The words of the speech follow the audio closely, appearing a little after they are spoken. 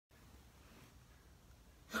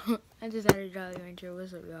I just had a Jolly Rancher.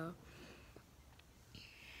 What's up, y'all?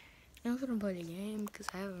 I'm gonna play the game because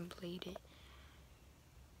I haven't played it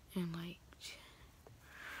in like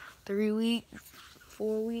 3 weeks,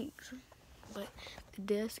 4 weeks. But the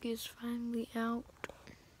desk is finally out.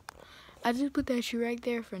 I just put that shit right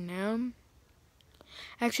there for now.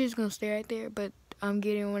 Actually, it's gonna stay right there, but I'm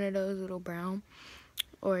getting one of those little brown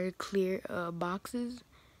or clear boxes.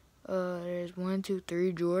 There's 1, 2,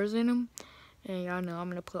 3 drawers in them. And y'all know I'm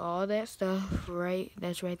gonna put all that stuff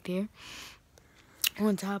that's right there.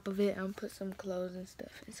 On top of it, I'm gonna put some clothes and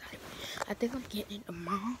stuff inside. I think I'm getting it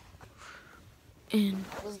tomorrow. And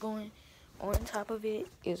what's going on top of it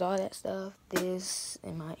is all that stuff. This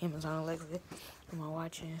and my Amazon Alexa, and my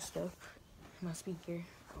watch and stuff, my speaker.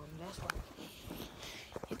 That's why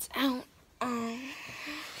it's out.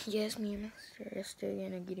 Yes, me and my sister are still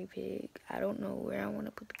getting a guinea pig. I don't know where I want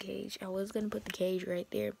to put the cage. I was gonna put the cage right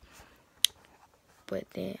there, but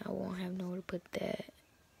then I won't have nowhere to put that,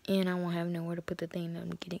 and I won't have nowhere to put the thing that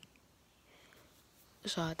I'm getting.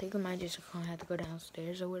 So I think I might just gonna have to go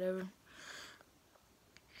downstairs or whatever.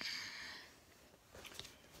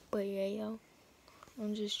 But yeah, yo,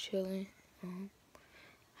 I'm just chilling.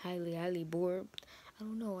 Highly bored. I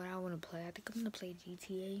don't know what I want to play. I think I'm gonna play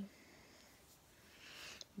GTA.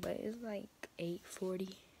 But it's like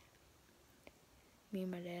 8:40. Me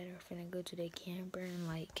and my dad are finna go to the camper and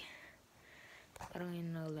like, I don't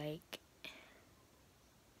even know, like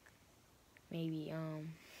maybe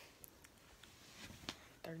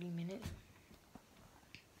 30 minutes.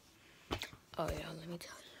 Oh yeah, let me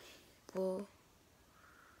tell you. Well,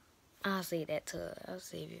 I'll say that I'll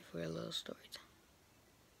save it for a little story time.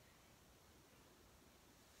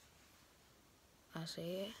 I'll say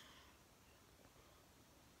it.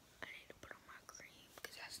 I need to put on my cream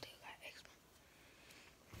because I still got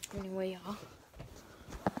eczema. Anyway, y'all.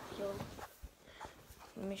 Yo,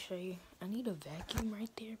 let me show you. I need a vacuum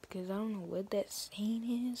right there because I don't know what that stain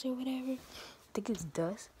is or whatever. I think it's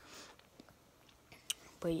dust.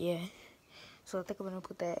 But yeah. So I think I'm going to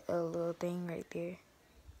put that little thing right there.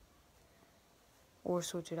 Or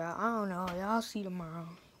switch it out. I don't know. Y'all see tomorrow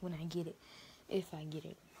when I get it. If I get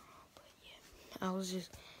it tomorrow. But yeah. I was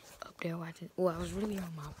just up there watching. Well, I was really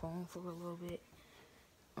on my phone for a little bit.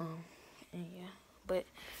 And yeah. But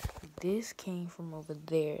this came from over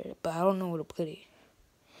there. But I don't know where to put it.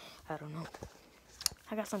 I don't know.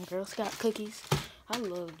 I got some Girl Scout cookies. I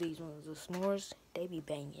love these ones. The s'mores, they be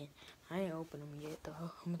banging. I ain't opened them yet, though.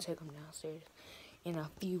 I'm going to take them downstairs in a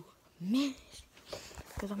few minutes.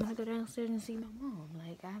 Because I'm going to go downstairs and see my mom.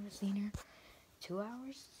 Like, I haven't seen her 2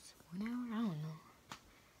 hours, 1 hour, I don't know.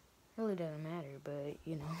 Really doesn't matter, but,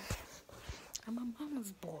 you know. I'm a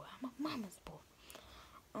mama's boy.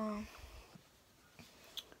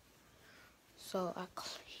 So, I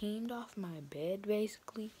cleaned off my bed,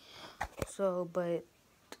 basically. So, but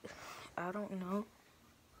I don't know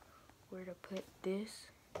where to put this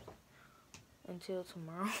until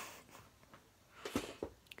tomorrow.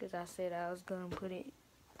 Because I said I was going to put it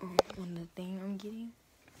on the thing I'm getting.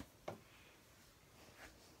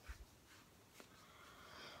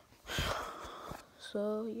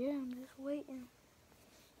 So, yeah, I'm just waiting.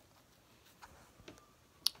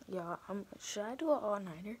 Y'all, should I do an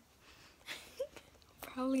all-nighter?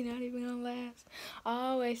 Probably not even gonna last. I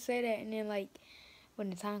always say that, and then, like, when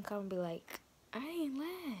the time comes, be like, I didn't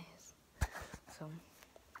last. So,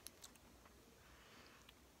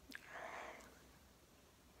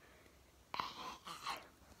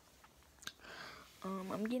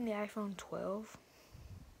 I'm getting the iPhone 12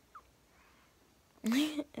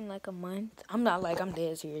 in like a month. I'm not like, I'm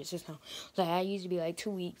dead serious. Just no. Like, I used to be like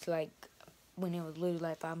 2 weeks, like, when it was literally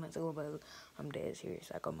like 5 months ago, but I'm dead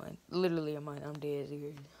serious. Like a month. Literally a month. I'm dead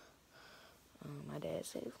serious. My dad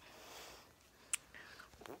said.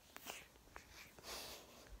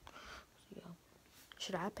 So,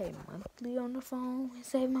 should I pay monthly on the phone and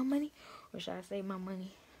save my money? Or should I save my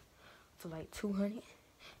money for like $200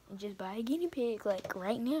 and just buy a guinea pig like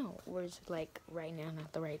right now? Or is it like right now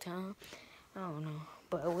not the right time? I don't know.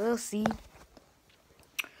 But we'll see.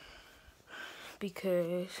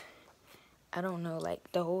 Because I don't know,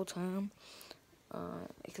 like the whole time.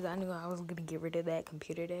 Because I knew I was going to get rid of that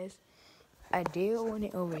computer desk. I did want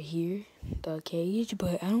it over here, the cage,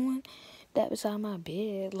 but I don't want that beside my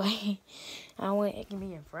bed. Like, I want it to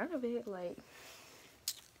be in front of it. Like,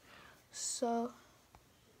 so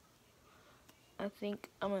I think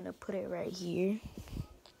I'm going to put it right here.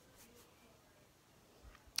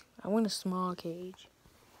 I want a small cage.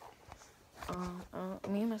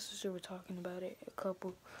 Me and my sister were talking about it a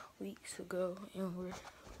couple weeks ago, and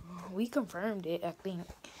we confirmed it, I think.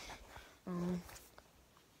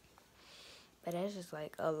 But that's just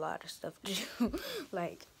like a lot of stuff to do.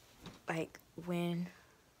 like when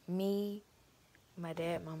me, my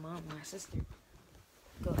dad, my mom, my sister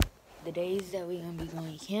go, the days that we gonna be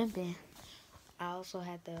going camping, I also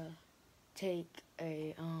had to take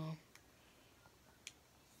a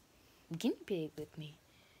guinea pig with me.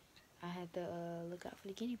 I had to look out for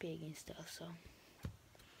the guinea pig and stuff. So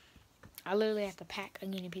I literally have to pack a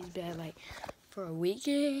guinea pig's bag like for a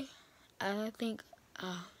weekend. I think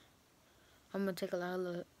I'm gonna take a lot of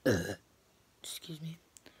little excuse me,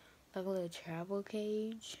 like a little travel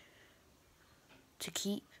cage to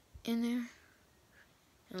keep in there,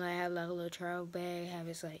 and like have like a little travel bag, have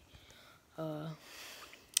its like hand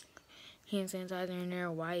sanitizer in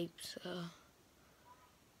there, wipes,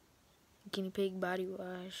 guinea pig body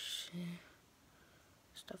wash,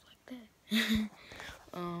 stuff like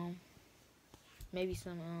that. Maybe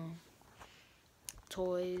some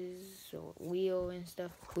toys or wheel and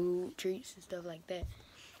stuff, food, treats and stuff like that.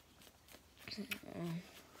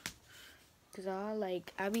 Cause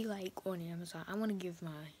I be like on Amazon, I wanna give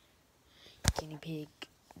my guinea pig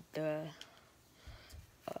the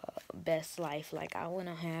best life. Like I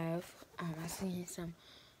wanna have I seen some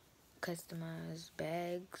customized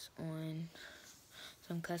bags on,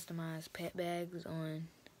 some customized pet bags on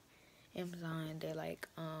Amazon. They're like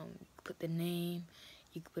put the name,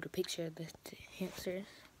 you can put a picture of the hamster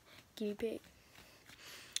guinea pig.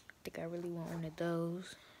 I think I really want one of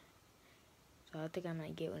those, so I think I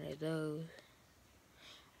might get one of those.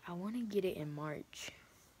 I want to get it in March,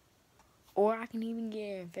 or I can even get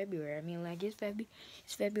it in February. I mean, like it's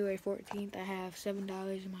February 14th. I have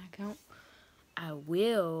 $7 in my account. I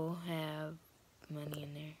will have money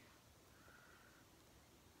in there,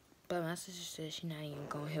 but my sister says she's not even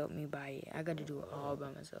gonna help me buy it. I gotta do it all by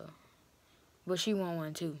myself. But she want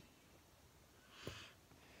one too.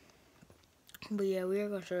 But yeah, we are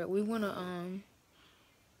gonna start. We want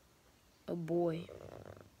a boy.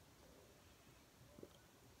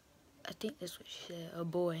 I think that's what she said. A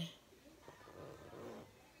boy.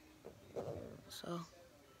 So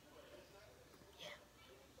yeah,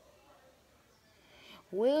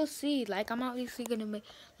 we'll see. Like I'm obviously gonna make,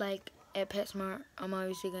 like at PetSmart, I'm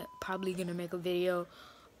obviously probably gonna make a video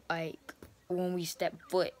like when we step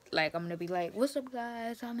foot. Like I'm gonna be like, what's up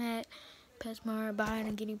guys, I'm at PetSmart buying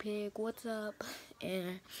a guinea pig, what's up?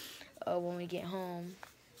 And when we get home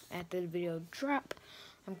after the video drop,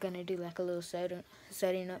 I'm gonna do like a little setting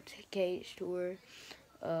up the cage tour.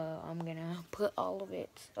 I'm gonna put all of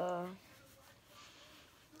its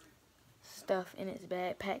stuff in its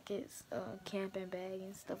bag, packets, camping bag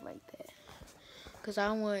and stuff like that, because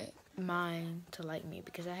I want mine to like me,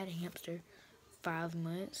 because I had a hamster 5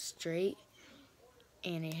 months straight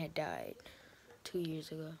and it had died 2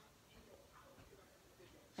 years ago.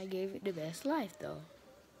 I gave it the best life though.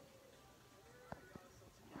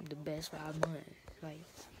 The best 5 months. Like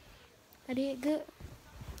I did good.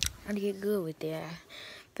 I did good with that.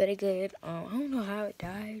 Very good. I don't know how it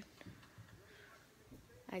died.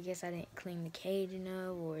 I guess I didn't clean the cage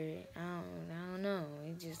enough, or I don't know.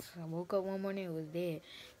 It just, I woke up one morning, it was dead.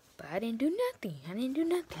 But I didn't do nothing.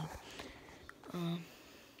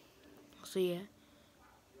 So yeah.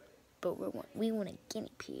 But we want a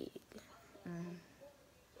guinea pig.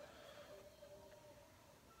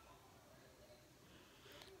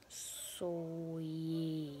 So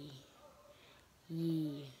yeah.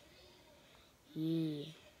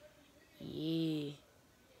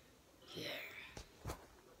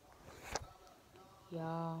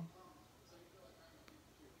 Y'all,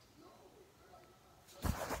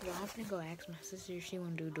 I'm gonna go ask my sister if she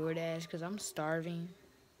wanna do DoorDash, cause I'm starving.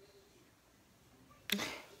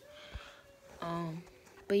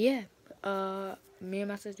 But yeah, me and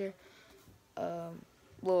my sister,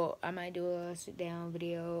 well, I might do a sit down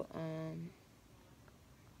video.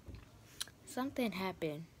 Something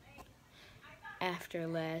happened after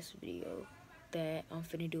last video that I'm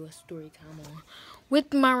finna do a story time on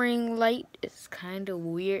with my ring light. It's kind of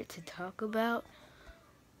weird to talk about.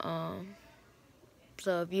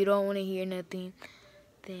 So if you don't want to hear nothing,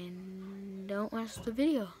 then don't watch the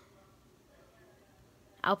video.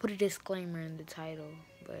 I'll put a disclaimer in the title,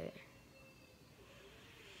 but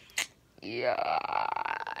yeah.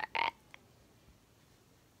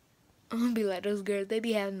 I'm gonna be like those girls, they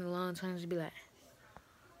be having a long time to be like,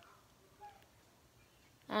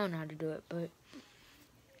 I don't know how to do it, but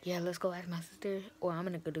yeah, let's go ask my sister, or I'm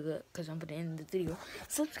gonna go do it, because I'm gonna end the video.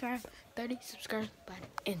 Subscribe, 30 subscribers by the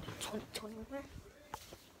end of 2021.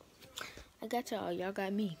 I got y'all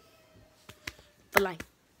got me for life.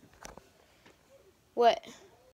 What?